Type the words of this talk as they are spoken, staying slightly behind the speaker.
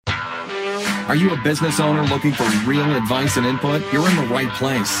Are you a business owner looking for real advice and input? You're in the right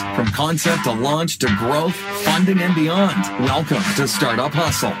place. From concept to launch to growth, funding, and beyond. Welcome to Startup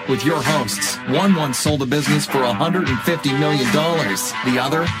Hustle with your hosts. One once sold a business for $150 million. The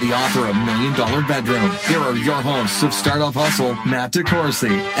other, the author of $1 Million Bedroom. Here are your hosts of Startup Hustle, Matt DeCoursey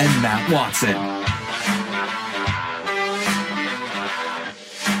and Matt Watson.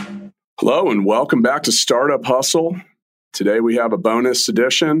 Hello and welcome back to Startup Hustle. Today we have a bonus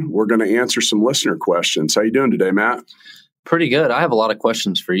edition. We're going to answer some listener questions. How you doing today, Matt? Pretty good. I have a lot of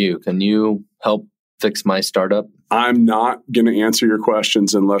questions for you. Can you help fix my startup? I'm not going to answer your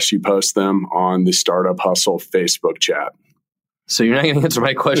questions unless you post them on the Startup Hustle Facebook chat. So you're not going to answer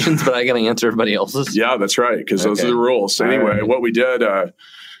my questions, but I'm going to answer everybody else's? Yeah, that's right, because those are the rules. So anyway, what we did, a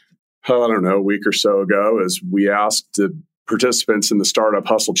week or so ago is we asked the participants in the Startup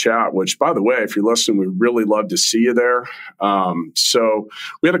Hustle chat, which, by the way, if you're listening, we really love to see you there. So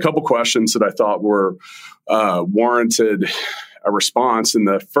we had a couple questions that I thought were warranted a response. And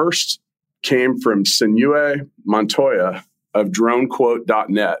the first came from Sinue Montoya of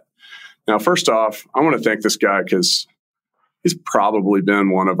dronequote.net. Now, first off, I want to thank this guy because he's probably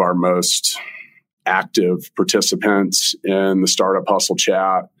been one of our most active participants in the Startup Hustle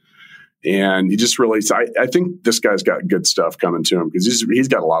chat. And he just really, I think this guy's got good stuff coming to him because he's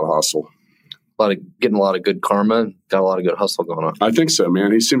got a lot of hustle. Getting a lot of good karma, got a lot of good hustle going on. I think so,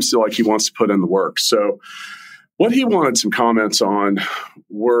 man. He seems to like he wants to put in the work. So what he wanted some comments on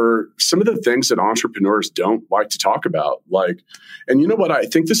were some of the things that entrepreneurs don't like to talk about. And you know what? I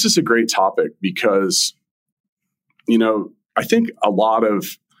think this is a great topic because, I think a lot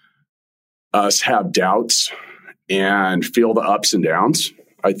of us have doubts and feel the ups and downs.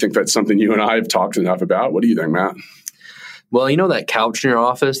 I think that's something you and I have talked enough about. What do you think, Matt? Well, you know that couch in your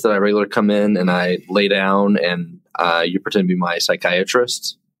office that I regularly come in and I lay down and you pretend to be my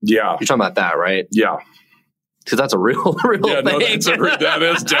psychiatrist? Yeah. You're talking about that, right? Yeah. Because that's a real thing. That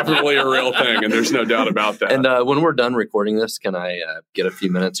is definitely a real thing, and there's no doubt about that. And when we're done recording this, can I get a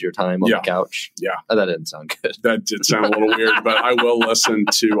few minutes of your time on the couch? Yeah. Oh, that didn't sound good. That did sound a little weird, but I will listen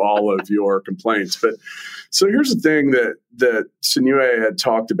to all of your complaints. But so here's the thing that Sinue had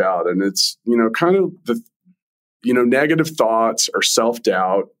talked about, and it's, kind of the, negative thoughts or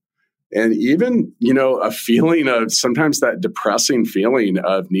self-doubt, and even, a feeling of sometimes that depressing feeling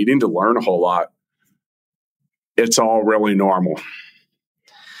of needing to learn a whole lot. It's all really normal.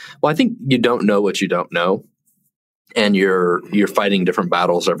 Well, I think you don't know what you don't know, and you're fighting different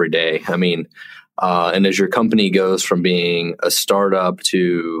battles every day. I mean, and as your company goes from being a startup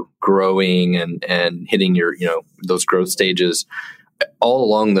to growing and hitting your those growth stages, all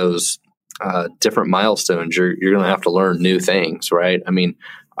along those different milestones, you're going to have to learn new things, right? I mean,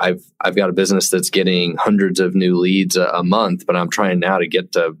 I've got a business that's getting hundreds of new leads a month, but I'm trying now to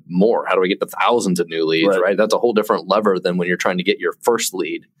get to more. How do I get to thousands of new leads, right? That's a whole different lever than when you're trying to get your first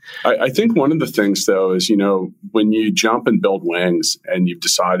lead. I think one of the things, though, is, when you jump and build wings and you've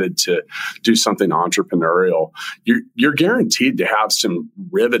decided to do something entrepreneurial, you're guaranteed to have some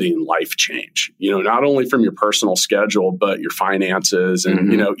riveting life change, not only from your personal schedule, but your finances.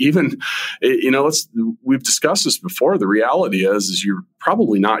 And, we've discussed this before. The reality is you're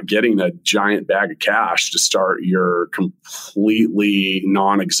probably not getting a giant bag of cash to start your completely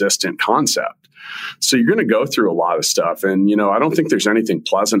non-existent concept. So you're going to go through a lot of stuff. And, I don't think there's anything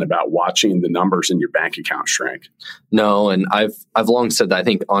pleasant about watching the numbers in your bank account shrink. No. And I've long said that I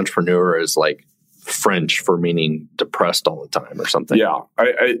think entrepreneur is like French for meaning depressed all the time or something. Yeah.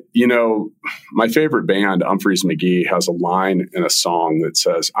 My favorite band, Humphreys McGee, has a line in a song that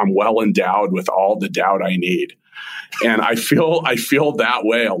says, "I'm well endowed with all the doubt I need." And I feel that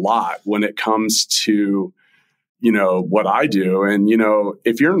way a lot when it comes to, what I do. And,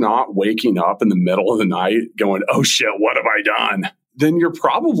 if you're not waking up in the middle of the night going, "Oh shit, what have I done?" then you're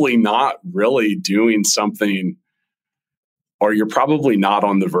probably not really doing something, or you're probably not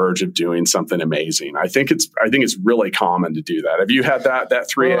on the verge of doing something amazing. I think it's really common to do that. Have you had that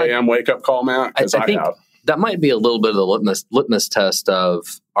 3 a.m. wake up call, Matt? Because I have. That might be a little bit of the litmus test of,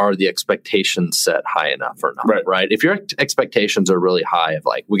 are the expectations set high enough or not, right? If your expectations are really high of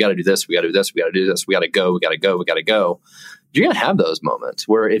like, we got to do this, we got to do this, we got to do this, we got to go, you're going to have those moments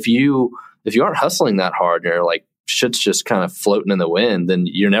where if you aren't hustling that hard and you're like, shit's just kind of floating in the wind, then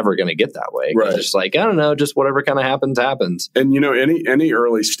you're never going to get that way. Right. It's just like, I don't know, just whatever kind of happens. And, any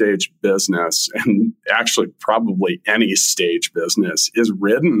early stage business, and actually probably any stage business, is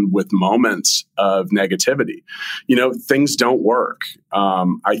ridden with moments of negativity. Things don't work.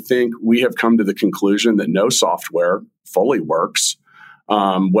 I think we have come to the conclusion that no software fully works.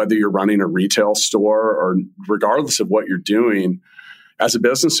 Whether you're running a retail store or regardless of what you're doing, as a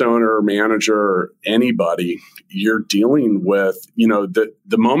business owner, manager, anybody, you're dealing with,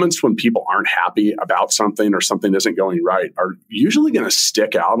 the moments when people aren't happy about something or something isn't going right are usually going to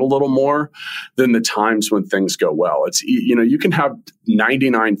stick out a little more than the times when things go well. It's, you can have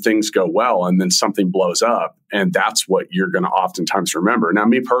 99 things go well and then something blows up, and that's what you're going to oftentimes remember. Now,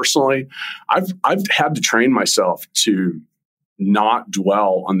 me personally, I've had to train myself to not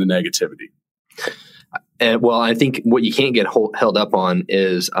dwell on the negativity. Well, I think what you can't get held up on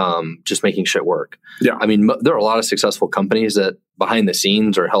is just making shit work. Yeah. I mean, there are a lot of successful companies that behind the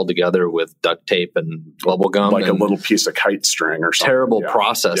scenes are held together with duct tape and bubble gum. Like a little piece of kite string or something. Terrible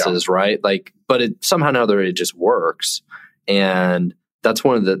processes, right? But it somehow or another, it just works. And that's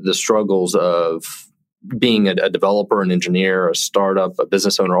one of the struggles of being a developer, an engineer, a startup, a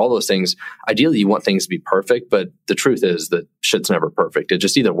business owner, all those things. Ideally, you want things to be perfect, but the truth is that shit's never perfect. It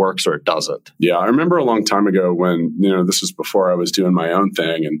just either works or it doesn't. Yeah. I remember a long time ago when, this was before I was doing my own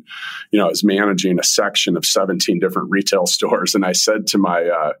thing, and, I was managing a section of 17 different retail stores. And I said to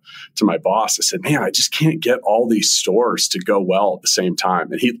my boss, I said, man, I just can't get all these stores to go well at the same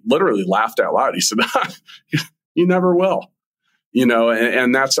time. And he literally laughed out loud. He said, you never will. And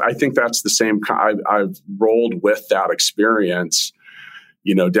I think that's the same. I've rolled with that experience,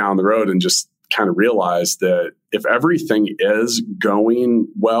 down the road, and just kind of realized that if everything is going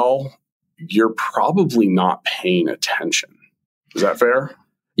well, you're probably not paying attention. Is that fair?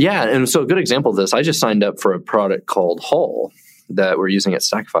 Yeah. And so a good example of this, I just signed up for a product called Hull that we're using at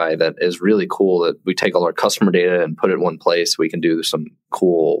Stackify that is really cool, that we take all our customer data and put it in one place. We can do some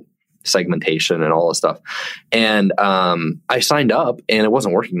cool segmentation and all this stuff. And I signed up and it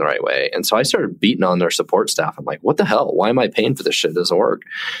wasn't working the right way. And so I started beating on their support staff. I'm like, what the hell? Why am I paying for this shit? It doesn't work.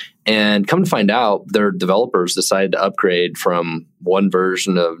 And come to find out, their developers decided to upgrade from one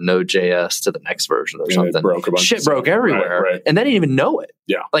version of Node.js to the next version or something. It broke a bunch shit broke everywhere. Right. And they didn't even know it.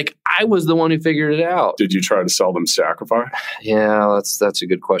 Yeah. Like I was the one who figured it out. Did you try to sell them Stackify? Yeah, that's a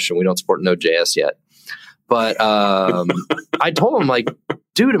good question. We don't support Node.js yet. But I told him, like,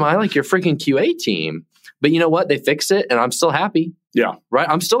 dude, am I like your freaking QA team? But you know what? They fixed it and I'm still happy. Yeah. Right?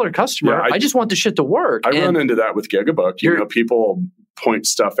 I'm still their customer. Yeah, I just want the shit to work. I run into that with Gigabook. People point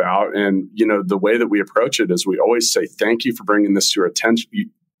stuff out, and, the way that we approach it is we always say, thank you for bringing this to our attention.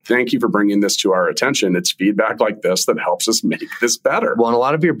 Thank you for bringing this to our attention. It's feedback like this that helps us make this better. Well, and a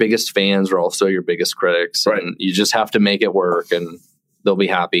lot of your biggest fans are also your biggest critics. Right. And you just have to make it work and they'll be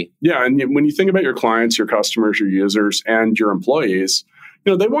happy. Yeah. And when you think about your clients, your customers, your users, and your employees,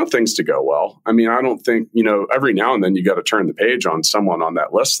 they want things to go well. I mean, I don't think, every now and then you got to turn the page on someone on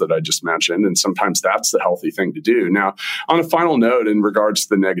that list that I just mentioned. And sometimes that's the healthy thing to do. Now, on a final note, in regards to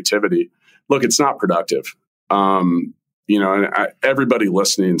the negativity, look, it's not productive. And everybody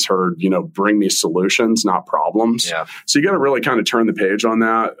listening's heard, bring me solutions, not problems. Yeah. So you got to really kind of turn the page on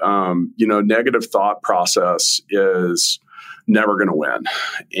that. Negative thought process is never going to win.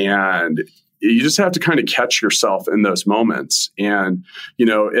 And you just have to kind of catch yourself in those moments. And,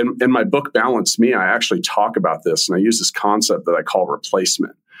 in my book, Balance Me, I actually talk about this, and I use this concept that I call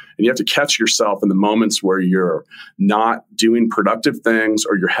replacement. And you have to catch yourself in the moments where you're not doing productive things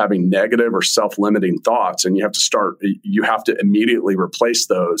or you're having negative or self-limiting thoughts. And you have to immediately replace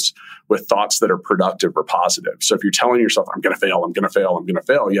those with thoughts that are productive or positive. So if you're telling yourself, I'm going to fail, I'm going to fail, I'm going to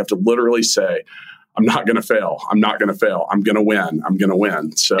fail, you have to literally say, I'm not going to fail. I'm not going to fail. I'm going to win. I'm going to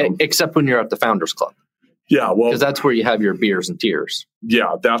win. So, except when you're at the Founders Club. Yeah, well, because that's where you have your beers and tears.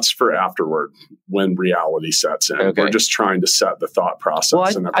 Yeah, that's for afterward when reality sets in. Okay. We're just trying to set the thought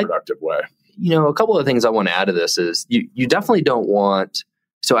process in a productive way. A couple of things I want to add to this is you definitely don't want.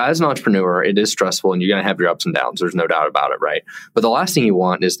 So as an entrepreneur, it is stressful and you're going to have your ups and downs. There's no doubt about it, right? But the last thing you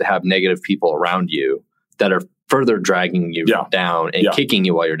want is to have negative people around you that are further dragging you down and kicking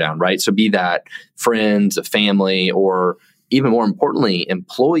you while you're down, right? So be that friends, a family, or even more importantly,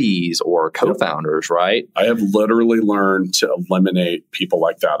 employees or co-founders, right? I have literally learned to eliminate people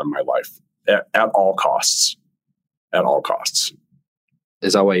like that in my life at all costs. At all costs.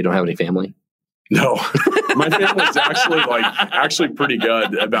 Is that why you don't have any family? No, my family's actually pretty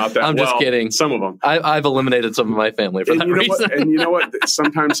good about that. I'm just kidding. Some of them. I've eliminated some of my family for that reason. And you know what?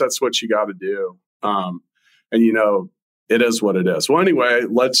 Sometimes that's what you got to do. It is what it is. Well, anyway,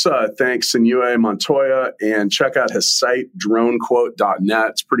 let's thank Senue Montoya and check out his site, dronequote.net.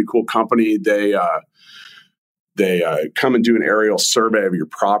 It's a pretty cool company. They come and do an aerial survey of your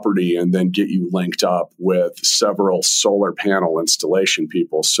property and then get you linked up with several solar panel installation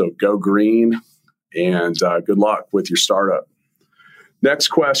people. So go green and good luck with your startup. Next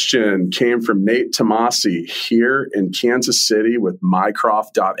question came from Nate Tomasi here in Kansas City with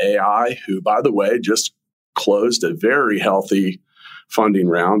Mycroft.ai, who, by the way, just closed a very healthy funding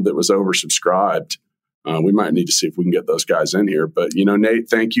round that was oversubscribed. We might need to see if we can get those guys in here. But, Nate,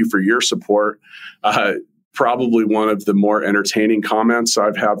 thank you for your support. Probably one of the more entertaining comments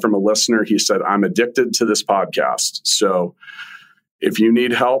I've had from a listener. He said, I'm addicted to this podcast. So if you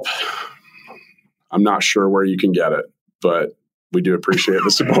need help, I'm not sure where you can get it, but we do appreciate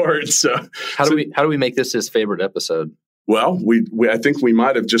the support. So how do we make this his favorite episode? Well, I think we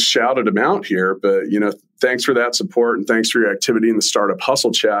might have just shouted him out here, but thanks for that support and thanks for your activity in the Startup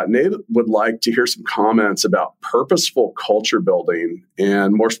Hustle chat. Nate would like to hear some comments about purposeful culture building,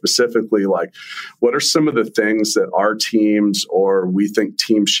 and more specifically, like what are some of the things that our teams or we think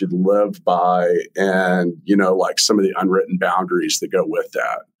teams should live by, and like some of the unwritten boundaries that go with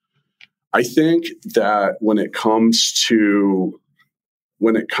that. I think that when it comes to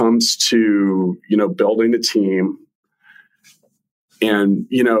building a team. And,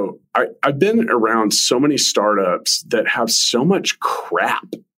 I've been around so many startups that have so much crap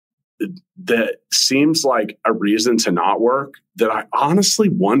that seems like a reason to not work that I honestly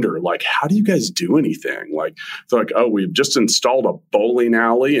wonder, like, how do you guys do anything? Like, they're like, oh, we've just installed a bowling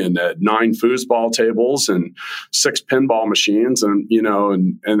alley and 9 foosball tables and 6 pinball machines. And,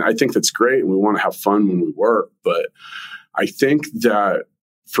 and I think that's great. And we want to have fun when we work. But I think that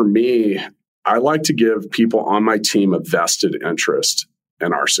for me, I like to give people on my team a vested interest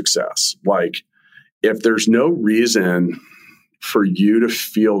in our success. Like, if there's no reason for you to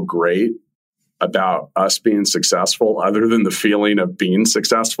feel great about us being successful other than the feeling of being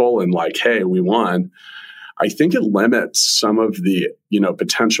successful and like, hey, we won, I think it limits some of the,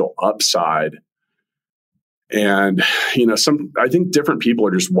 potential upside. And, I think different people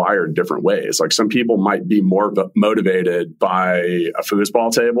are just wired different ways. Like, some people might be more motivated by a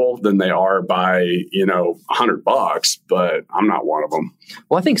foosball table than they are by, $100, but I'm not one of them.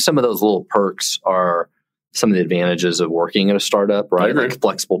 Well, I think some of those little perks are some of the advantages of working at a startup, right? Like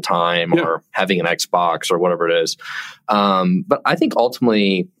flexible time or having an Xbox or whatever it is. But I think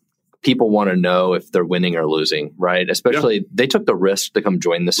ultimately people want to know if they're winning or losing, right? Especially they took the risk to come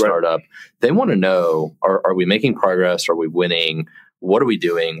join the startup. Right. They want to know, are we making progress? Are we winning? What are we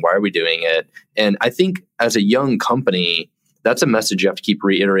doing? Why are we doing it? And I think as a young company, that's a message you have to keep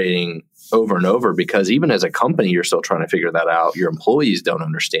reiterating over and over, because even as a company, you're still trying to figure that out. Your employees don't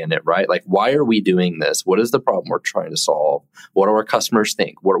understand it, right? Like, why are we doing this? What is the problem we're trying to solve? What do our customers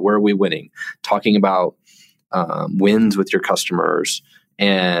think? Where are we winning? Talking about wins with your customers.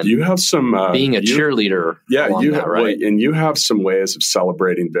 And you have some being a cheerleader. Yeah, right? And you have some ways of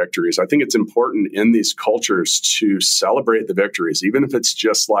celebrating victories. I think it's important in these cultures to celebrate the victories, even if it's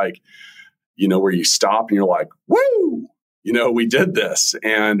just like, where you stop and you're like, woo, we did this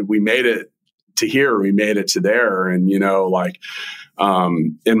and we made it to here, we made it to there. And,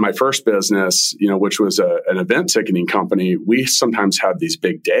 in my first business, which was an event ticketing company, we sometimes had these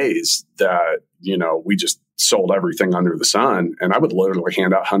big days that, we just sold everything under the sun, and I would literally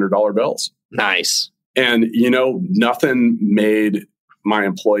hand out $100 bills. Nice. And, nothing made my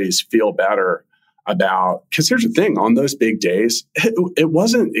employees feel better about, because here's the thing, on those big days, it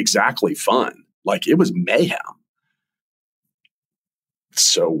wasn't exactly fun. Like, it was mayhem.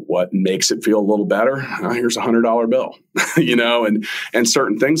 So what makes it feel a little better? Here's a $100 bill, and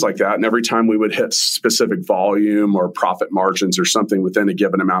certain things like that. And every time we would hit specific volume or profit margins or something within a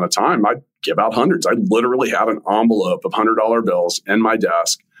given amount of time, I'd give out hundreds. I literally had an envelope of $100 bills in my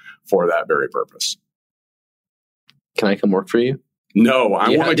desk for that very purpose. Can I come work for you? No,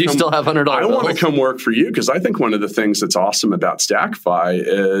 I want to. Do you still have $100 bills? I want to come work for you, because I think one of the things that's awesome about Stackify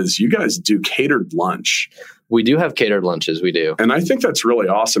is you guys do catered lunch. We do have catered lunches. We do, and I think that's really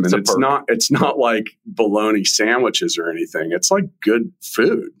awesome. And it's not like bologna sandwiches or anything. It's like good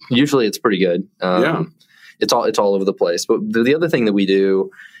food. Usually, it's pretty good. It's all over the place. But the other thing that we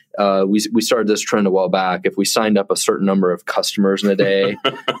do. We started this trend a while back. If we signed up a certain number of customers in a day,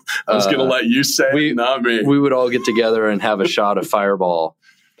 I was going to let you say it, not me. We would all get together and have a shot of Fireball.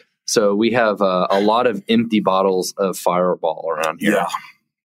 So we have a lot of empty bottles of Fireball around here. Yeah,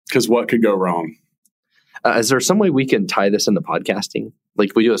 because what could go wrong? Is there some way we can tie this into podcasting?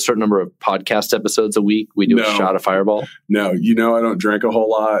 Like, we do a certain number of podcast episodes a week. We do a shot of Fireball. No, I don't drink a whole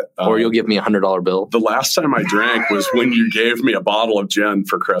lot. Or you'll give me $100 bill. The last time I drank was when you gave me a bottle of gin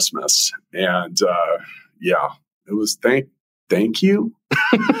for Christmas. And it was thank you.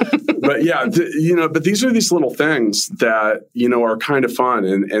 But yeah, but these are these little things that, are kind of fun,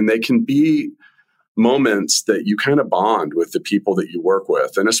 and they can be moments that you kind of bond with the people that you work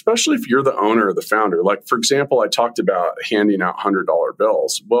with. And especially if you're the owner or the founder. Like, for example, I talked about handing out $100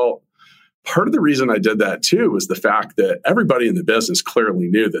 bills. Well, part of the reason I did that too was the fact that everybody in the business clearly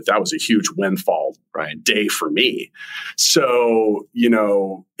knew that that was a huge windfall day for me. So,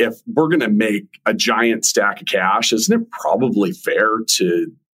 if we're going to make a giant stack of cash, isn't it probably fair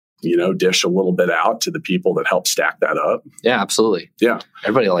to, dish a little bit out to the people that help stack that up? Yeah, absolutely. Yeah.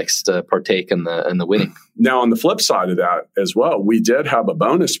 Everybody likes to partake in the winning. Now, on the flip side of that as well, we did have a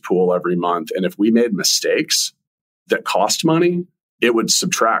bonus pool every month. And if we made mistakes that cost money, it would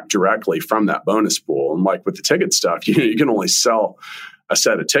subtract directly from that bonus pool. And like with the ticket stuff, you can only sell a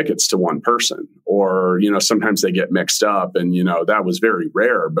set of tickets to one person, or, sometimes they get mixed up, and, that was very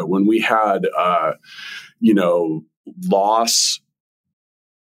rare. But when we had, loss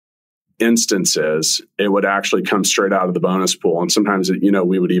instances, it would actually come straight out of the bonus pool. And sometimes,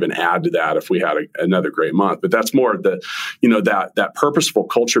 we would even add to that if we had another great month. But that's more the, that purposeful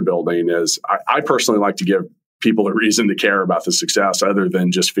culture building is, I personally like to give people a reason to care about the success other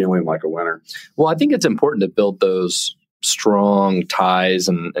than just feeling like a winner. Well, I think it's important to build those strong ties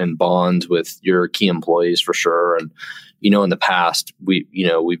and bonds with your key employees for sure. And, in the past,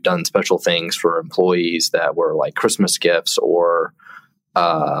 we've done special things for employees that were like Christmas gifts, or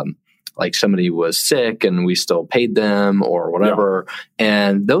like somebody was sick and we still paid them or whatever. Yeah.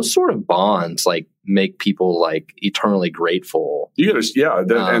 And those sort of bonds like make people like eternally grateful.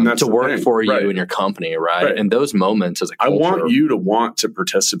 And that's to work for you in your company, right? And those moments as a culture, I want you to want to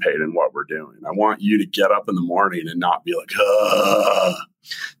participate in what we're doing. I want you to get up in the morning and not be like, ugh.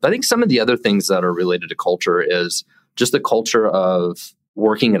 I think some of the other things that are related to culture is just the culture of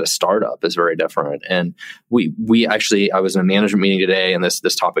working at a startup is very different. And we actually, I was in a management meeting today, and this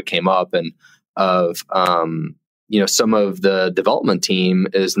topic came up, and some of the development team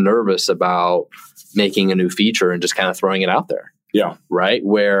is nervous about making a new feature and just kind of throwing it out there. Yeah. Right.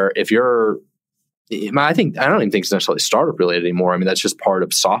 Where if you're, I don't even think it's necessarily startup related anymore. I mean, that's just part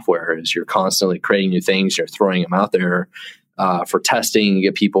of software, is you're constantly creating new things, you're throwing them out there for testing,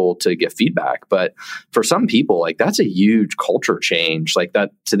 get people to get feedback. But for some people, like that's a huge culture change. Like that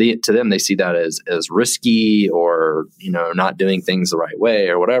to them, they see that as risky, or not doing things the right way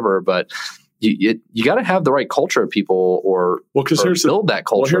or whatever. But you got to have the right culture of people, or build that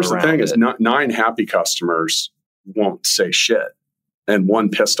culture. Well, here's the thing: is 9 happy customers won't say shit, and 1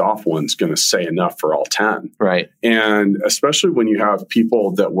 pissed off one's going to say enough for all 10. Right. And especially when you have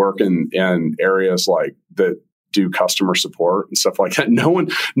people that work in areas like that, do customer support and stuff like that. No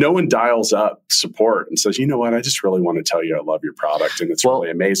one dials up support and says, you know what, I just really want to tell you I love your product and it's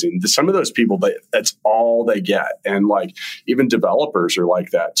really amazing. Some of those people, that's all they get. And like even developers are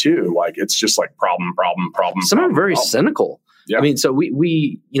like that too. Like it's just like problem. Some are very cynical. Yeah. I mean, so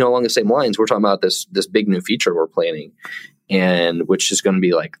we along the same lines, we're talking about this big new feature we're planning, and which is going to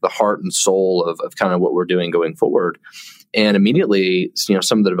be like the heart and soul of kind of what we're doing going forward. And immediately,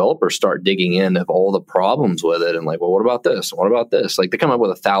 some of the developers start digging in of all the problems with it, and like, well, what about this? What about this? Like they come up with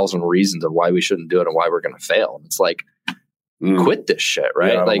 1,000 reasons of why we shouldn't do it and why we're going to fail. And it's like, quit this shit,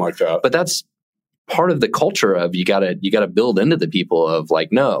 right? Yeah, I don't like that. But that's part of the culture of you gotta build into the people of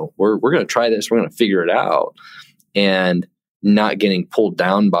like, no, we're going to try this, we're going to figure it out, and not getting pulled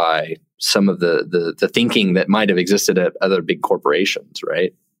down by some of the thinking that might have existed at other big corporations,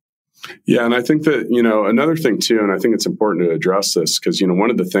 right? Yeah, and I think that, another thing too, and I think it's important to address this because,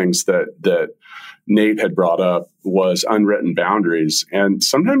 one of the things that Nate had brought up was unwritten boundaries. And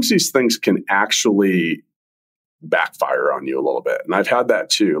sometimes these things can actually backfire on you a little bit. And I've had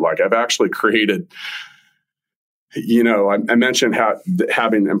that too. Like I've actually created, I mentioned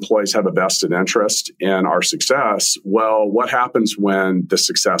having employees have a vested interest in our success. Well, what happens when the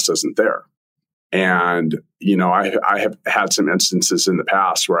success isn't there? And, I have had some instances in the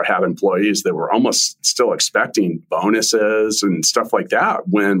past where I had employees that were almost still expecting bonuses and stuff like that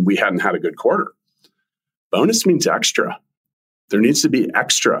when we hadn't had a good quarter. Bonus means extra. There needs to be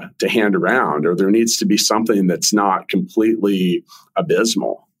extra to hand around, or there needs to be something that's not completely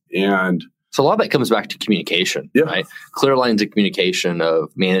abysmal. And so a lot of that comes back to communication, right? Clear lines of communication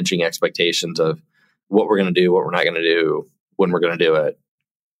of managing expectations of what we're going to do, what we're not going to do, when we're going to do it.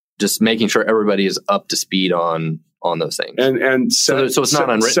 Just making sure everybody is up to speed on those things. And so it's not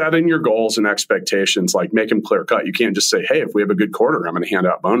unwritten. Setting your goals and expectations, like make them clear cut. You can't just say, hey, if we have a good quarter, I'm going to hand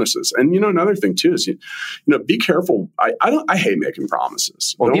out bonuses. And, another thing too is, be careful. I hate making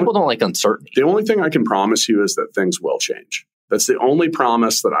promises. Well, people don't like uncertainty. The only thing I can promise you is that things will change. That's the only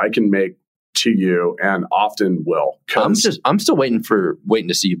promise that I can make to you, and often will. I'm still waiting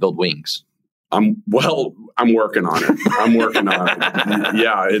to see you build wings. I'm working on it.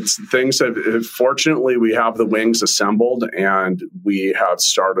 Yeah, fortunately we have the wings assembled and we have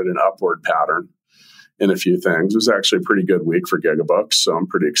started an upward pattern. in a few things. It was actually a pretty good week for Gigabooks, so I'm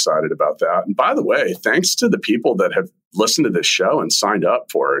pretty excited about that. And by the way, thanks to the people that have listened to this show and signed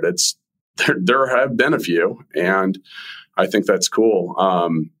up for it. There have been a few, and I think that's cool.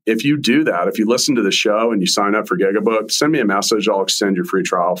 If you do that, if you listen to the show and you sign up for Gigabooks, send me a message. I'll extend your free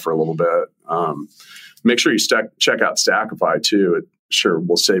trial for a little bit. Make sure you check out Stackify too. It sure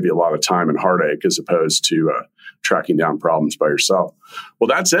will save you a lot of time and heartache as opposed to tracking down problems by yourself. Well,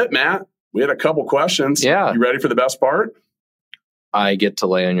 that's it, Matt. We had a couple questions. Yeah. You ready for the best part? I get to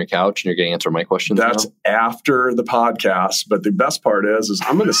lay on your couch and you're going to answer my questions. That's now? After the podcast. But the best part is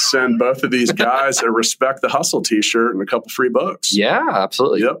I'm going to send both of these guys a Respect the Hustle t-shirt and a couple free books. Yeah,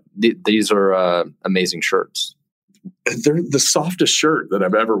 absolutely. Yep. These are amazing shirts. They're the softest shirt that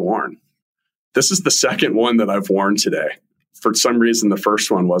I've ever worn. This is the second one that I've worn today. For some reason, the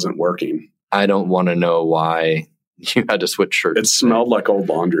first one wasn't working. I don't want to know why you had to switch shirts. It smelled like old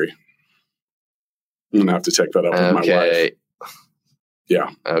laundry. I'm going to have to take that up with my wife.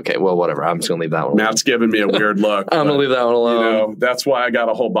 Yeah. Okay. Well, whatever. I'm just going to leave that one alone. Matt's giving me a weird look. I'm going to leave that one alone. That's why I got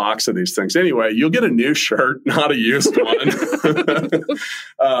a whole box of these things. Anyway, you'll get a new shirt, not a used one.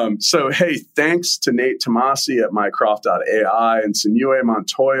 So, hey, thanks to Nate Tomasi at Mycroft.ai and Senue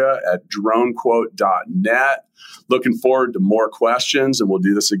Montoya at DroneQuote.net. Looking forward to more questions, and we'll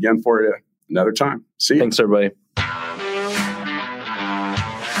do this again for you another time. See you. Thanks, everybody.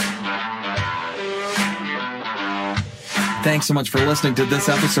 Thanks so much for listening to this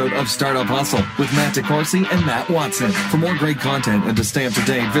episode of Startup Hustle with Matt DeCoursey and Matt Watson. For more great content and to stay up to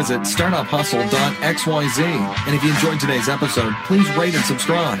date, visit startuphustle.xyz. And if you enjoyed today's episode, please rate and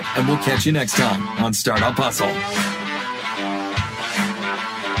subscribe, and we'll catch you next time on Startup Hustle.